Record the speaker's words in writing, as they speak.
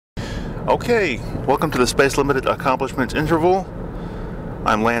Okay, welcome to the Space Limited Accomplishments Interval.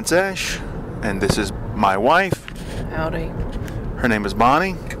 I'm Lance Ash, and this is my wife. Howdy. Her name is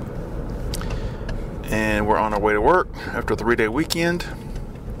Bonnie. And we're on our way to work after a 3-day weekend.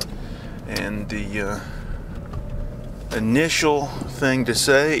 And the initial thing to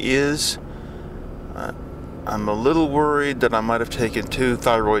say is I'm a little worried that I might have taken 2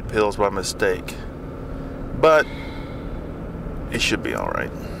 thyroid pills by mistake. But it should be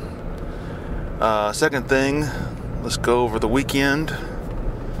alright. Second thing, let's go over the weekend.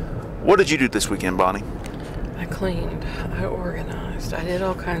 What did you do this weekend, Bonnie? I cleaned. I organized. I did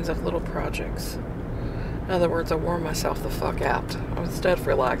all kinds of little projects. In other words, I wore myself the fuck out. I was instead of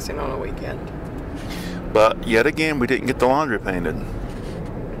relaxing on a weekend. But yet again, we didn't get the laundry painted.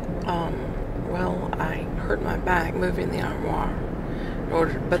 Well, I hurt my back moving the armoire.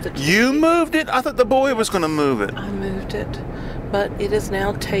 You moved it? I thought the boy was going to move it. I moved it, but it is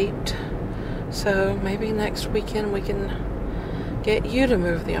now taped. So maybe next weekend we can get you to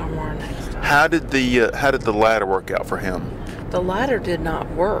move the armoire next time. How did the ladder work out for him? The ladder did not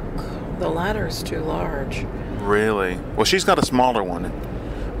work. The ladder is too large. Really? Well, she's got a smaller one,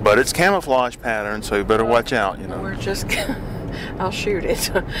 but it's camouflage pattern, so you better watch out. We're just. I'll shoot it.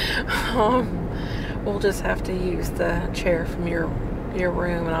 We'll just have to use the chair from your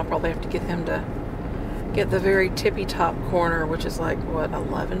room, and I'll probably have to get him to get the very tippy top corner, which is like,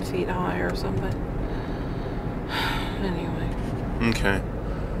 11 feet high or something. Anyway. Okay.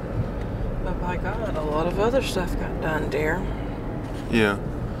 But by God, a lot of other stuff got done, dear. Yeah.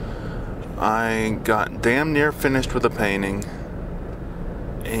 I got damn near finished with the painting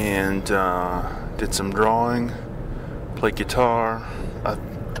and did some drawing, played guitar.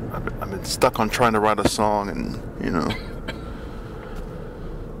 I've been stuck on trying to write a song, and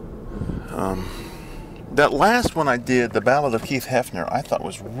that last one I did, the Ballad of Keith Hefner, I thought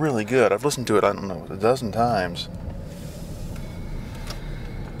was really good. I've listened to it, I don't know, a dozen times.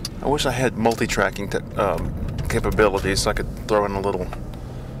 I wish I had multi-tracking capabilities so I could throw in a little,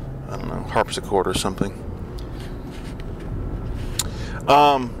 I don't know, harpsichord or something.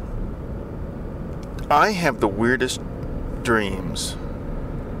 I have the weirdest dreams,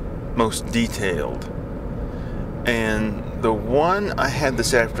 most detailed. And the one I had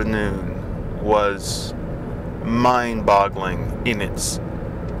this afternoon was mind-boggling in its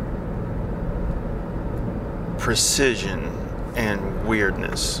precision and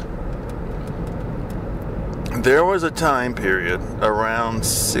weirdness. There was a time period around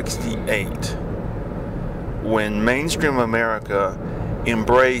 68 when mainstream America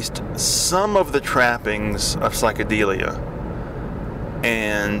embraced some of the trappings of psychedelia,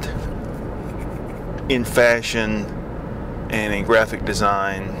 and in fashion and in graphic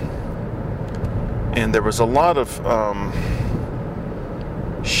design. And there was a lot of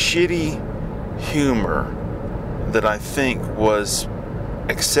shitty humor that I think was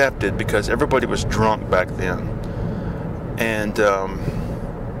accepted because everybody was drunk back then. And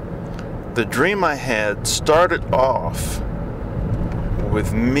the dream I had started off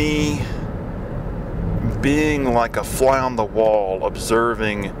with me being like a fly on the wall,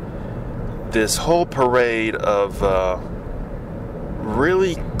 observing this whole parade of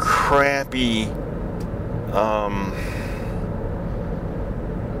really crappy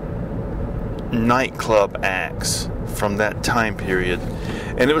nightclub acts from that time period.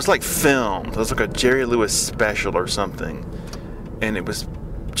 And it was like filmed. It was like a Jerry Lewis special or something. And it was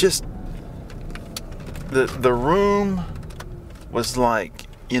just the room was like,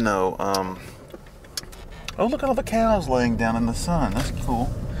 oh, look at all the cows laying down in the sun. That's cool.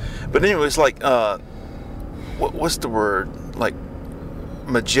 But anyway, it was like what's the word? Like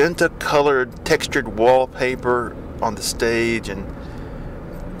magenta colored textured wallpaper on the stage, and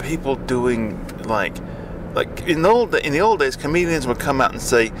people doing like in the old days, comedians would come out and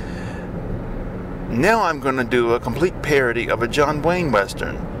say, now I'm going to do a complete parody of a John Wayne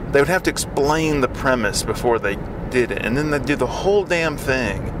Western. They would have to explain the premise before they did it, and then they'd do the whole damn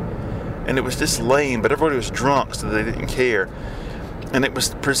thing. And it was just lame, but everybody was drunk, so they didn't care. And it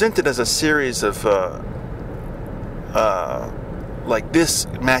was presented as a series of like, this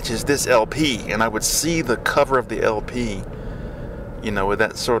matches this LP, and I would see the cover of the LP, with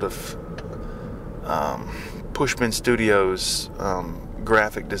that sort of Pushman Studios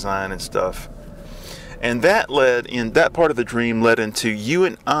graphic design and stuff. And that part of the dream led into you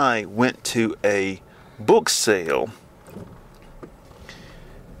and I went to a book sale,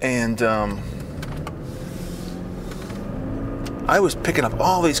 and I was picking up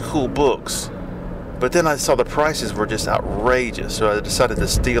all these cool books, but then I saw the prices were just outrageous, so I decided to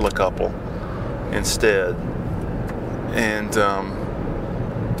steal a couple instead. And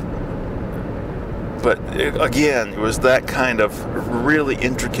But again, it was that kind of really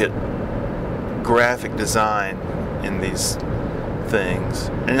intricate graphic design in these things,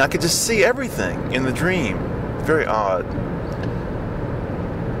 and I could just see everything in the dream. Very odd.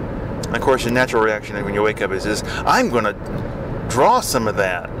 And of course, your natural reaction when you wake up is I'm going to draw some of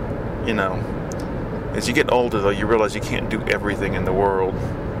that. You know, as you get older, though, you realize you can't do everything in the world.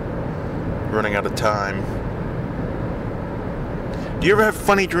 You're running out of time. Do you ever have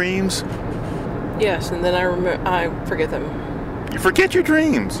funny dreams? Yes, and then I forget them. You forget your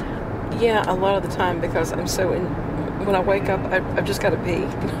dreams. Yeah, a lot of the time because I'm so in. When I wake up, I've just got to pee.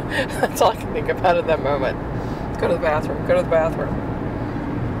 That's all I can think about at that moment. Go to the bathroom. Go to the bathroom.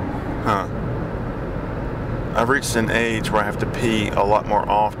 Huh. I've reached an age where I have to pee a lot more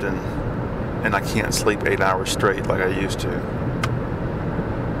often, and I can't sleep 8 hours straight like I used to.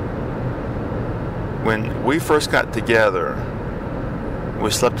 When we first got together,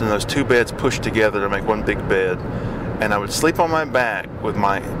 we slept in those 2 beds pushed together to make one big bed, and I would sleep on my back with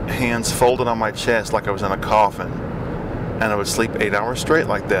my hands folded on my chest like I was in a coffin, and I would sleep 8 hours straight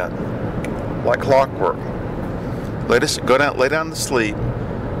like that, like clockwork. Lay down to sleep,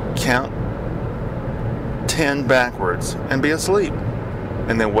 count 10 backwards, and be asleep,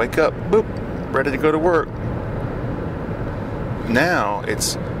 and then wake up, boop, ready to go to work. Now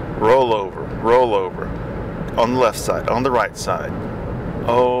it's roll over, on the left side, on the right side.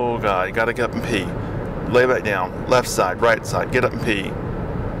 Oh God, you gotta get up and pee. Lay back down, left side, right side, get up and pee.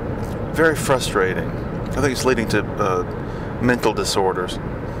 Very frustrating. I think it's leading to mental disorders.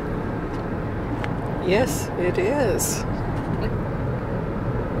 Yes, it is.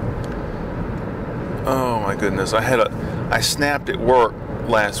 Oh my goodness, I snapped at work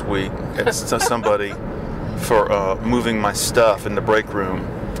last week at somebody for moving my stuff in the break room,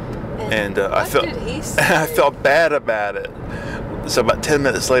 and I felt bad about it. So about 10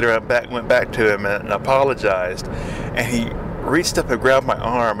 minutes later, I went back to him and apologized, and he reached up and grabbed my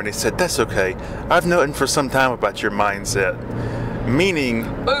arm and he said, "That's okay. I've known for some time about your mindset." Meaning,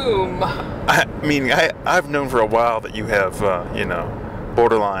 boom. I've known for a while that you have,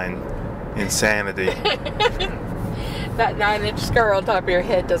 borderline insanity. That 9-inch scar on top of your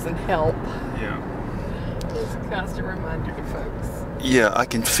head doesn't help. Yeah. Just a constant reminder to folks. Yeah, I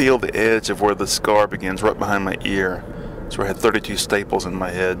can feel the edge of where the scar begins, right behind my ear. So I had 32 staples in my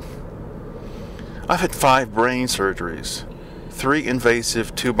head. I've had 5 brain surgeries, 3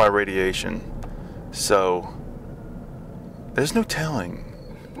 invasive, 2 by radiation. So there's no telling,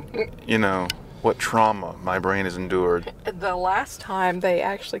 what trauma my brain has endured. The last time they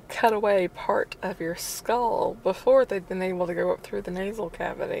actually cut away part of your skull before they'd been able to go up through the nasal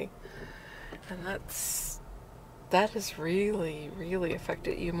cavity. And that has really, really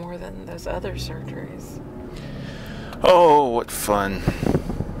affected you more than those other surgeries. Oh, what fun.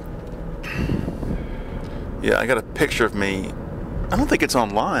 Yeah, I got a picture of me. I don't think it's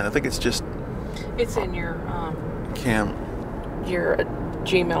online. I think it's just... It's in your... your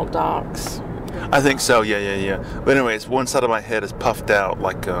Gmail docs. I think so, yeah. But anyways, one side of my head is puffed out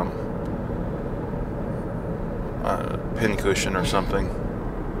like a pincushion or something.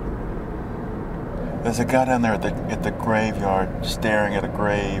 There's a guy down there at the graveyard staring at a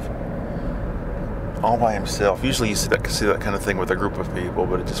grave all by himself. Usually you see that kind of thing with a group of people,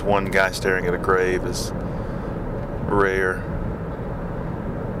 but just one guy staring at a grave is rare.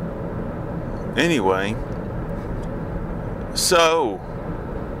 Anyway, so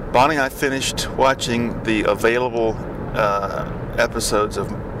Bonnie and I finished watching the available episodes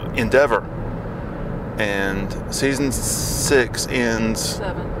of Endeavor, and season 6 ends.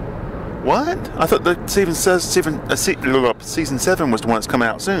 7. What? I thought that season 7 was the one that's coming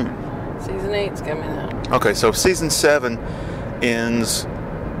out soon. Season 8's coming out. Okay, so season 7 ends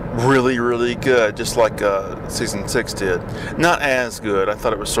really, really good, just like season 6 did. Not as good. I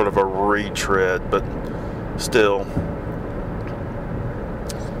thought it was sort of a retread, but still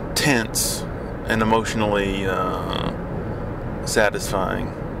tense and emotionally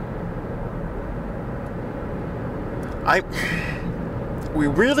satisfying.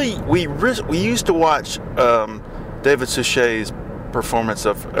 We used to watch David Suchet's performance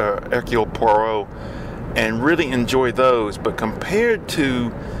of Hercule Poirot and really enjoy those, but compared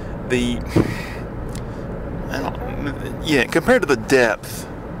to compared to the depth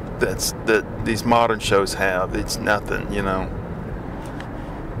that these modern shows have, it's nothing, We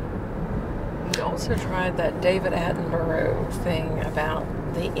also tried that David Attenborough thing about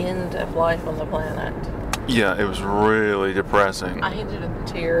the end of life on the planet. Yeah, it was really depressing. I ended in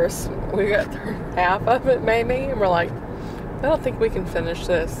tears. We got through half of it, maybe, and we're like, I don't think we can finish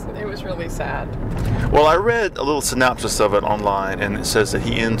this. It was really sad. Well, I read a little synopsis of it online, and it says that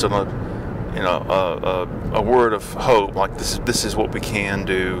he ends on a word of hope, like this is what we can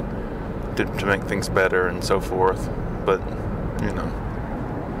do to make things better and so forth. But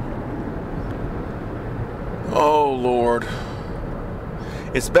oh Lord,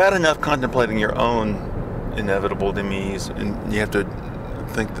 it's bad enough contemplating your own inevitable demise, and you have to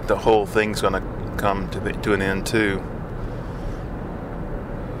think that the whole thing's going to come to an end too.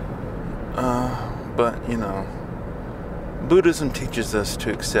 But Buddhism teaches us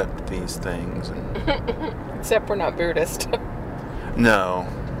to accept these things. Except we're not Buddhist. No.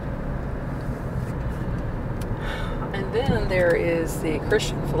 And then there is the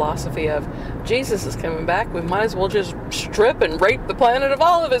Christian philosophy of Jesus is coming back. We might as well just strip and rape the planet of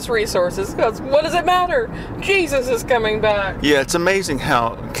all of its resources, because what does it matter? Jesus is coming back. Yeah, it's amazing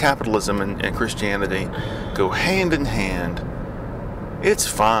how capitalism and Christianity go hand in hand. It's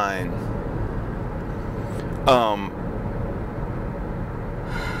fine.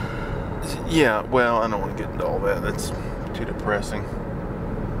 Yeah, well, I don't want to get into all that. That's too depressing.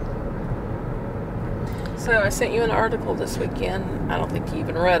 So I sent you an article this weekend. I don't think you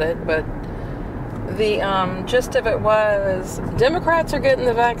even read it, but the gist of it was Democrats are getting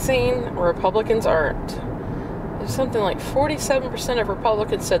the vaccine, Republicans aren't. There's something like 47% of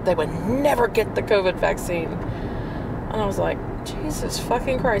Republicans said they would never get the COVID vaccine. And I was like, Jesus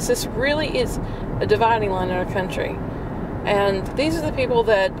fucking Christ, this really is a dividing line in our country. And these are the people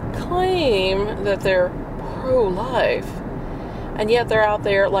that claim that they're pro-life, and yet they're out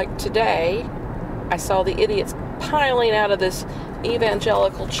there. Like today, I saw the idiots piling out of this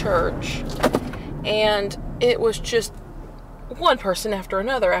evangelical church, and it was just one person after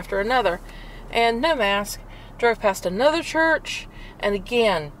another, and no mask. Drove past another church, and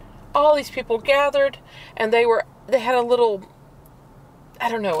again, all these people gathered, and they had a little,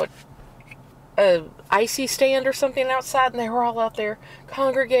 I don't know, a icy stand or something outside, and they were all out there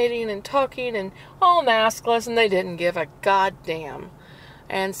congregating and talking and all maskless, and they didn't give a goddamn.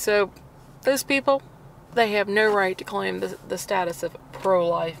 And so those people, they have no right to claim the status of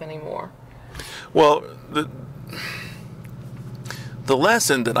pro-life anymore. Well, the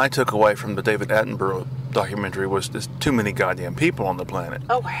lesson that I took away from the David Attenborough documentary was there's too many goddamn people on the planet.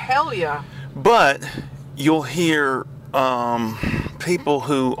 Oh, hell yeah. But you'll hear people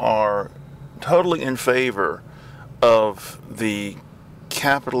who are totally in favor of the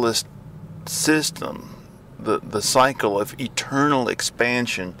capitalist system, the cycle of eternal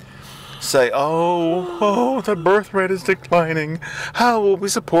expansion, say, oh, the birth rate is declining. How will we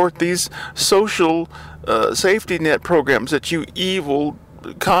support these social safety net programs that you evil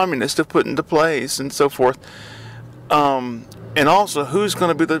communists have put into place, and so forth? And also, who's going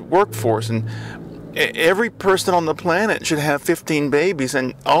to be the workforce? And every person on the planet should have 15 babies,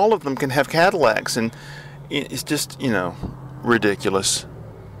 and all of them can have Cadillacs, and it's just, ridiculous.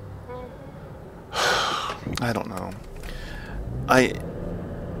 I don't know.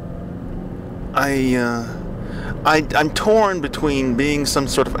 I'm torn between being some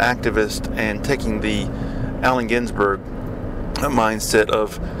sort of activist and taking the Allen Ginsberg mindset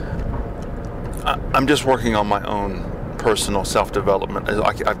of I'm just working on my own personal self-development.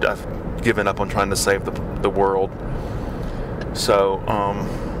 I've given up on trying to save the world. So,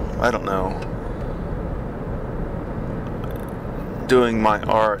 I don't know. Doing my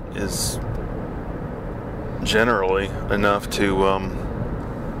art is generally enough to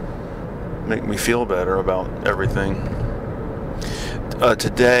make me feel better about everything.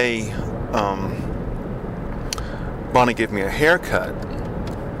 Today, Bonnie gave me a haircut,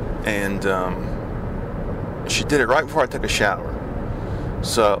 and she did it right before I took a shower.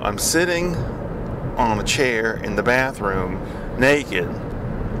 So I'm sitting on a chair in the bathroom, naked.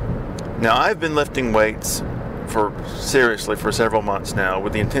 Now, I've been lifting weights for several months now,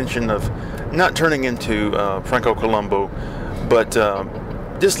 with the intention of not turning into Franco Columbu, but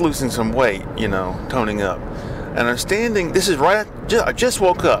just losing some weight, toning up. And I'm standing, this is right, I just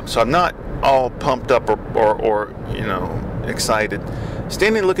woke up, so I'm not all pumped up or excited.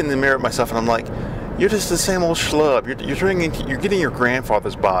 Standing looking in the mirror at myself, and I'm like, you're just the same old schlub. You're getting your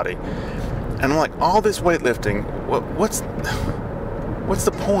grandfather's body. And I'm like, all this weightlifting, what's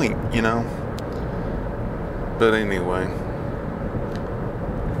the point, But anyway.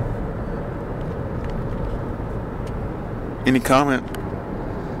 Any comment?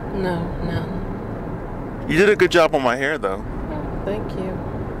 No, none. You did a good job on my hair, though. Oh, thank you.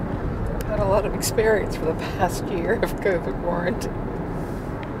 I've had a lot of experience for the past year of COVID quarantine.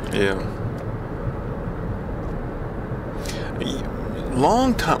 Yeah.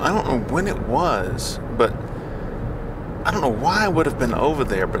 Long time, I don't know when it was, but I don't know why I would have been over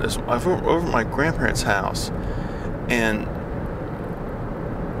there, but I was over at my grandparents' house, and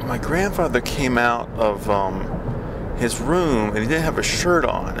my grandfather came out of his room, and he didn't have a shirt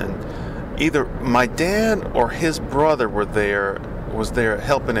on, and either my dad or his brother was there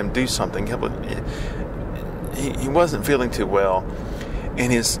helping him do something. He wasn't feeling too well, and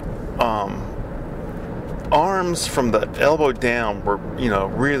his arms from the elbow down were,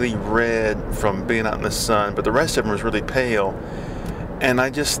 really red from being out in the sun, but the rest of him was really pale. And I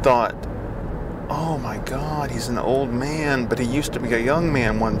just thought, oh my God, he's an old man, but he used to be a young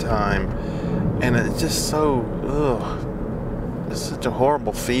man one time. And it's just so, it's such a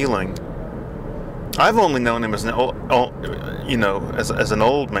horrible feeling. I've only known him as an as an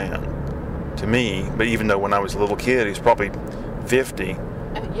old man to me, but even though when I was a little kid, he was probably 50.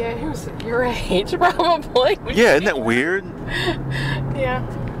 Yeah, he was your age, probably. Yeah, isn't that weird? Yeah.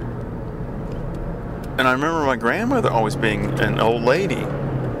 And I remember my grandmother always being an old lady,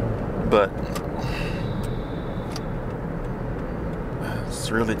 but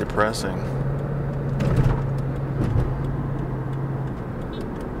it's really depressing.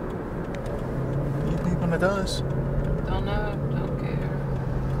 You beeping at us? Don't know, don't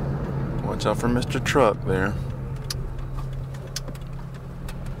care. Watch out for Mr. Truck there.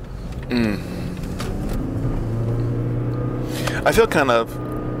 I feel kind of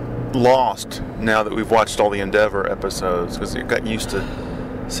lost now that we've watched all the Endeavor episodes, because I got used to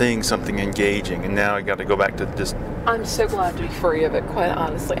seeing something engaging, and now I got to go back to just... I'm so glad to be free of it, quite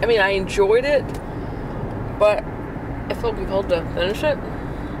honestly. I mean, I enjoyed it, but I felt compelled to finish it,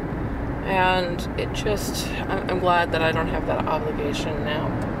 and it just... I'm glad that I don't have that obligation now.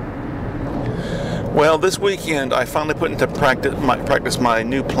 Well, this weekend I finally put into practice my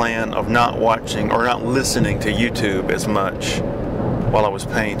new plan of not watching or not listening to YouTube as much while I was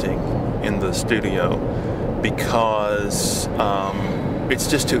painting in the studio, because it's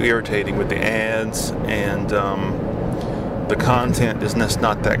just too irritating with the ads, and the content is just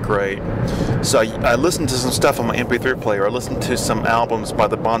not that great. So I listened to some stuff on my MP3 player. I listened to some albums by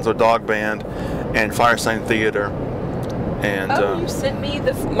the Bonzo Dog Band and Firesign Theatre. And, you sent me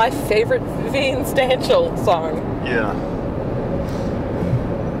my favorite Vivian Stanchel song. Yeah.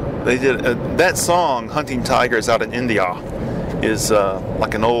 They did that song, Hunting Tigers Out in India, is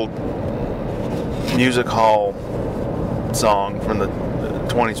like an old music hall song from the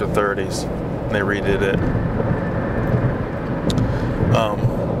 20s or 30s. And they redid it.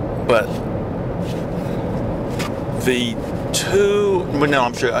 But the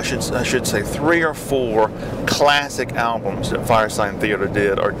I should say 3 or 4 classic albums that Firesign Theatre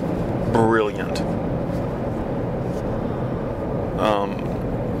did are brilliant.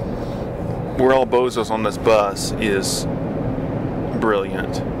 We're All Bozos on This Bus is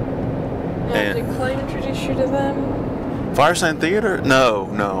brilliant. And did Clay introduce you to them? Firesign Theatre? No.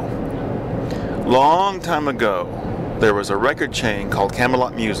 Long time ago, there was a record chain called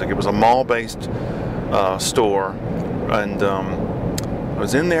Camelot Music. It was a mall-based store. And I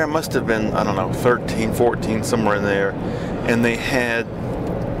was in there, must have been, 13, 14, somewhere in there. And they had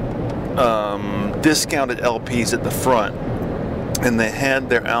discounted LPs at the front. And they had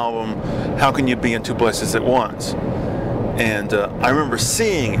their album, How Can You Be in Two Places at Once? And I remember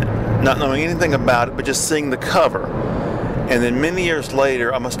seeing it, not knowing anything about it, but just seeing the cover. And then many years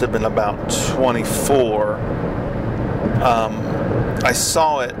later, I must have been about 24, I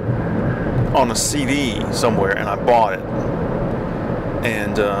saw it on a CD somewhere, and I bought it.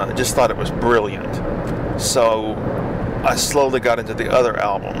 And I just thought it was brilliant. So I slowly got into the other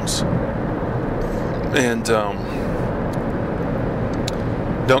albums. And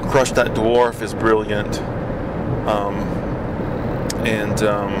Don't Crush That Dwarf is brilliant.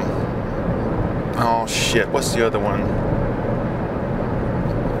 Oh shit, what's the other one?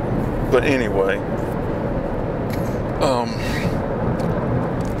 But anyway,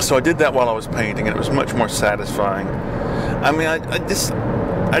 so I did that while I was painting, and it was much more satisfying. I mean,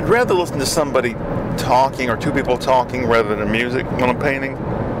 I'd rather listen to somebody talking, or 2 people talking, rather than music when I'm painting.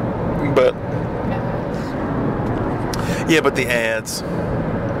 But yeah, but the ads.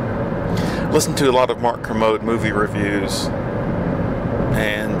 Listen to a lot of Mark Kermode movie reviews,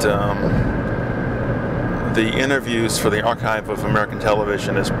 and the interviews for the Archive of American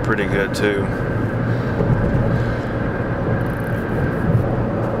Television is pretty good too.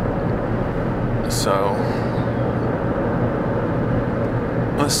 So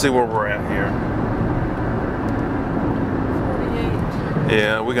let's see where we're at here. 48.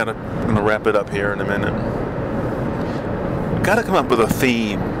 Yeah, we're gonna wrap it up here in a minute. Gotta come up with a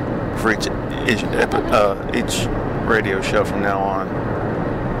theme for each radio show from now on.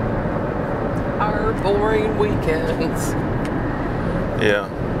 Our boring weekends. Yeah.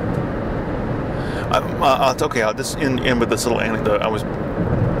 It's okay. I'll just end with this little anecdote. I was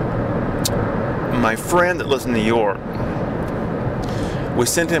my friend that lives in New York, we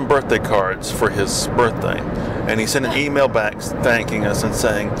sent him birthday cards for his birthday, and he sent an email back thanking us and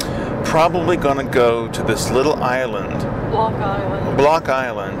saying, probably gonna go to this little island, Block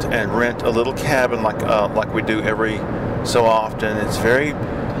Island, and rent a little cabin like we do every so often. It's very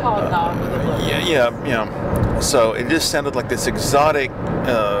yeah. So it just sounded like this exotic,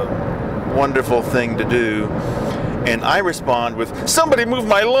 wonderful thing to do. And I respond with, somebody move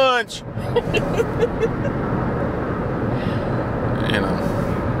my lunch!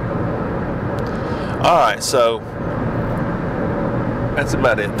 Alright, so that's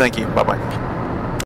about it. Thank you. Bye-bye.